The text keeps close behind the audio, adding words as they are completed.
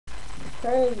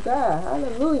Praise God.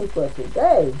 Hallelujah for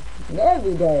today and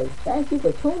every day. Thank you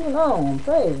for tuning on.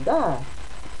 Praise God.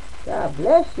 God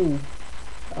bless you.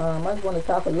 I just want to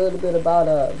talk a little bit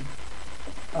about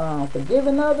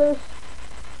forgiving others.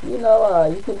 You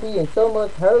can be in so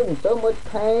much hurt and so much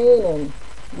pain and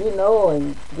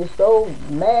just so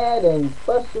mad and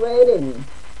frustrated and,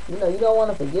 you don't want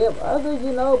to forgive others,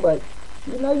 but,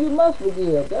 you must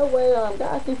forgive. That way,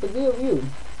 God can forgive you.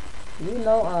 He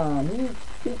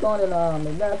speak on it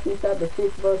in Matthew chapter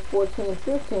 6, verse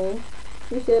 14-15.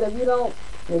 He said,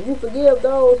 if you forgive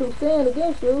those who sin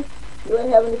against you, your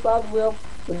heavenly Father will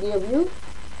forgive you.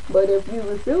 But if you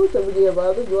refuse to forgive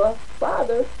others, your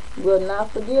Father will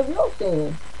not forgive your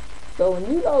sin. So when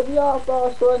we all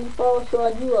fall short and you fall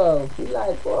short, you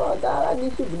like, oh God, I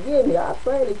need you to forgive me. I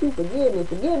pray that you forgive me.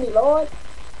 Forgive me, Lord.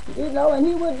 And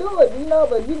he will do it,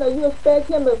 but you expect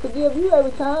him to forgive you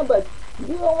every time, but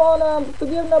you don't want to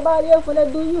forgive nobody else when they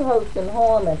do you hurt and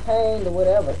harm and pain or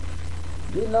whatever.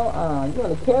 You want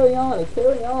to carry on and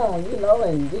carry on,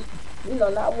 and just,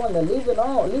 not want to leave it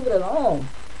alone.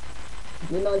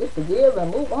 Just forgive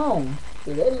and move on.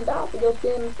 See, they didn't die for your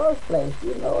sin in the first place,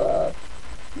 so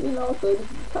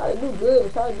just try to do good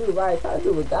and try to do right, try to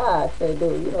do what God said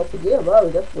do, forgive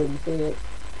others, that's what he said.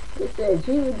 It said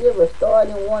Jesus gave a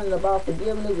starting warning about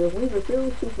forgiveness. If we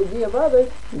refuse to forgive others,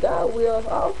 God will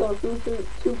also refuse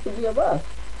to forgive us.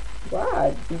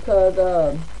 Why? Because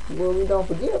when we don't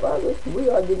forgive others, we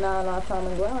are denying our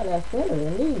common ground as sinners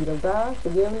in need of God's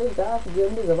forgiveness. God's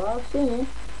forgiveness of our sin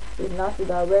is not the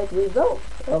direct result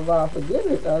of our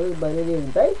forgiveness of others, but it is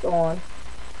based on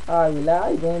our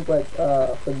realizing. But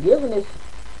forgiveness,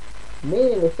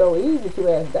 meaning it's so easy to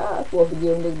ask God for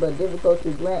forgiveness, but difficult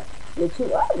to grant it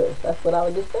to others. That's what I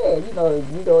was just saying. You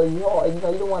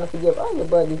don't want to forgive others,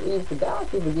 but it's easy for God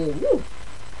to forgive you.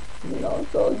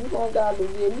 So you want God to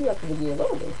forgive, you have to forgive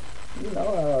others.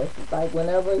 Like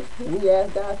whenever we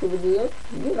ask God to forgive,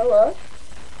 us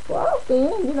for our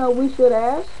sin, we should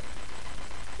ask,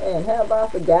 and have I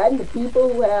forgotten the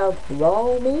people who have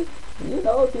wronged me?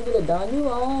 People that done you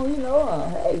wrong,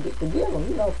 hey, just forgive them,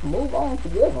 move on,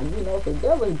 forgive them, so the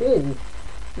devil's busy.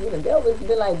 The devil's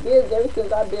been like this ever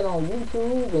since I've been on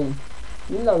YouTube and,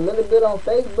 a little bit on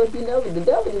Facebook, the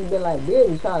devil has been like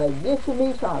busy trying to get to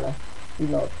me, trying to,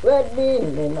 threaten me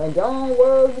and your own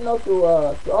words, through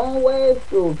own ways,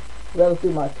 whether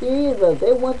through my kids, or if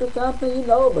they went through something,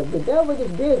 but the devil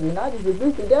is busy, and I just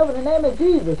rebuke the devil in the name of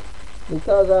Jesus.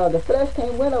 Because the flesh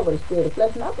can't win over the spirit. The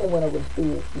flesh not going to win over the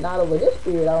spirit. Not over this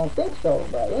spirit, I don't think so.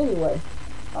 But anyway,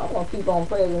 I'm going to keep on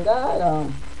praising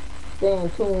God, staying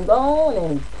tuned on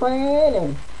and praying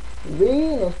and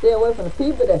reading and stay away from the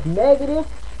people that's negative.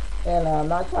 And I'm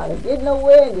not trying to get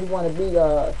nowhere and just want to be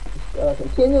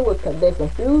continue with their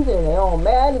confusion and their own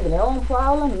madness and their own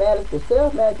problem, mad at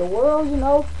themselves, mad at the world, I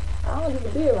don't get to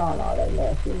be around all that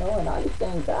mess, and I just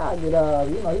thank God that,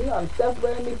 He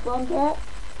separated me from that.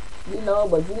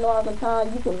 But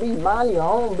oftentimes you can be minding your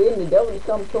own business, the devil will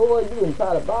come towards you and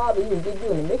try to bother you and get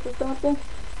you in the mix of something.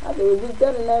 I can rebuke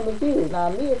that in the name of Jesus. Now,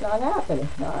 me, it's not happening.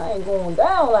 Now, I ain't going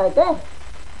down like that.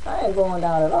 I ain't going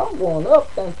down at all. I'm going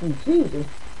up, thank you, Jesus.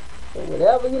 So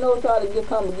whatever, try to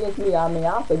come against me,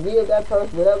 I forgive that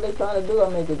person, whatever they're trying to do,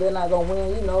 because they're not going to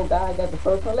win, God got the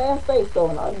first and last say so,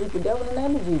 and I'll rebuke the devil in the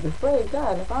name of Jesus. Praise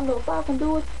God. And if I know if I can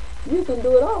do it, you can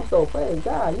do it also. Praise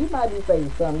God. You might be facing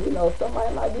something.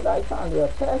 Somebody might be like trying to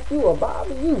attack you or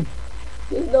bother you.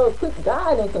 Just put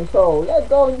God in control. Let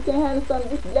go. You can't handle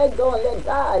something. Just let go and let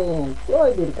God in.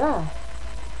 Glory be to God.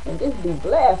 And just be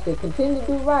blessed and continue to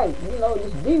do right.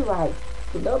 Just be right.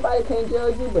 So nobody can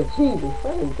judge you but Jesus.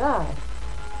 Praise God.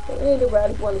 So anyway, I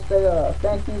just want to say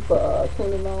thank you for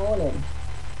tuning on and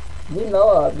getting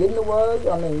the word.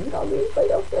 Read for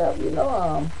yourself.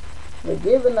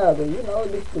 Forgiving others,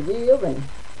 just forgive and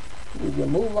you can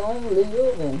move on,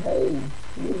 live, and hey,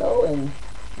 and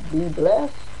be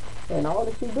blessed in all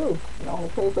that you do. And I want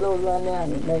to pray for those right now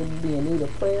that may be in need of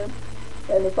prayer.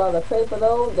 Heavenly Father, I pray for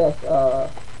those that's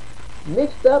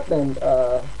mixed up and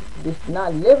just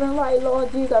not living right,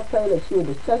 Lord Jesus. I pray that you would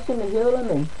just touch them and heal them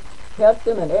and help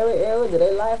them in every area of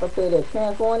their life. I pray that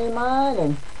transform their mind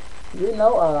and,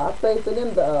 I pray for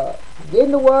them to get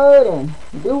in the word and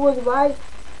do what's right.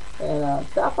 And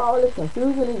stop all this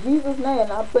confusion in Jesus' name.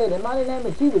 And I pray in the mighty name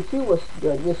of Jesus, you will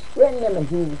just strengthen them in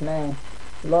Jesus' name.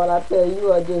 Lord, I pray you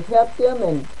will just help them.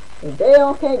 And if they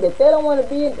don't want to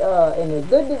be in the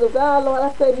goodness of God, Lord, I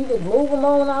pray you just move them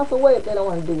on out the way if they don't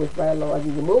want to do what's right, Lord.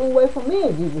 You can move away from me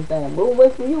in Jesus' name. Move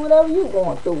away from you, whatever you're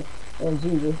going through in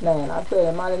Jesus' name. I pray in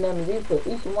the mighty name of Jesus for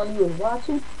each one of you is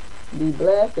watching. Be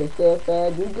blessed and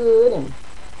steadfast, do good, and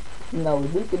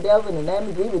rebuke the devil in the name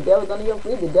of Jesus. The devil's under your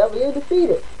feet. The devil is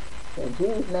defeated. In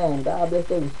Jesus' name, God bless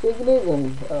every sickness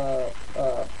and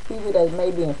people that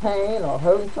may be in pain or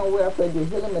hurting somewhere. I pray you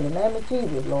heal them in the name of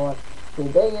Jesus, Lord.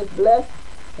 Today is blessed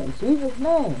in Jesus'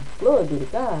 name. Glory be to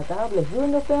God. God bless you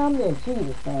and your family in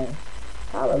Jesus' name.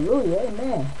 Hallelujah.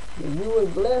 Amen. You is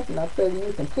blessed, and I pray that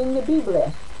you continue to be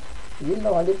blessed. And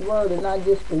this word is not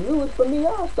just for you, it's for me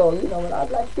also. When I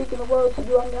like speaking the word to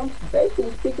you, I'm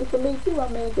basically speaking for me too.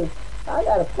 Because I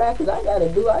got to practice, I got to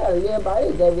live by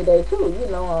this every day too.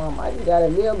 I just got to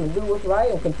live and do what's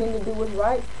right and continue to do what's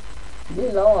right.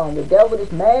 The devil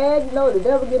is mad. The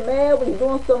devil get mad when he's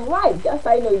doing something right. That's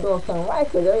how you know you're doing something right,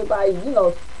 because everybody,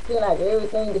 feel like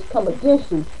everything just come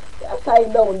against you. That's how you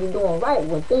know when you're doing right,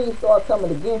 when things start coming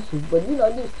against you. But,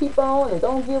 just keep on and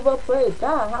don't give up. Praise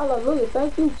God. Hallelujah.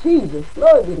 Thank you, Jesus.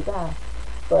 Glory be to God.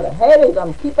 For the haters,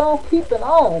 I'm keep on keeping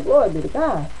on. Glory be to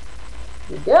God.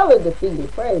 The devil is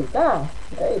defeated. Praise God.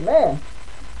 Amen.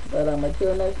 But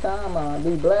until next time,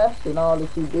 be blessed in all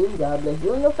that you do. God bless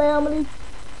you and your family.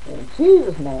 In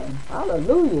Jesus' name.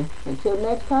 Hallelujah. Until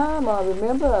next time,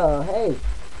 remember, hey,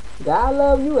 God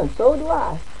loves you and so do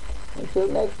I. Until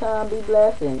next time, be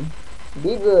blessed and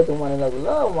be good to one another.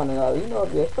 Love one another.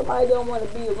 If somebody don't want to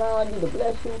be around you to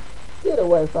bless you, get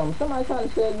away from them. Somebody trying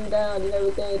to shut you down and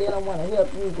everything, they don't want to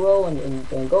help you grow and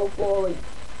go forward.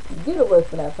 Get away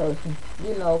from that person.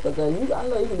 Because I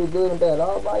know you can do good and bad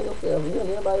all by yourself. You and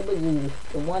anybody but Jesus.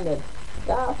 The one that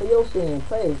died for your sin.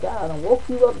 Praise God. And woke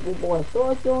you up this morning.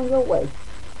 Start you on your way.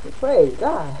 So praise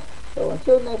God. So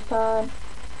until next time,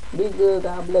 be good.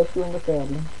 God bless you and your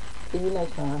family. See you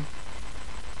next time.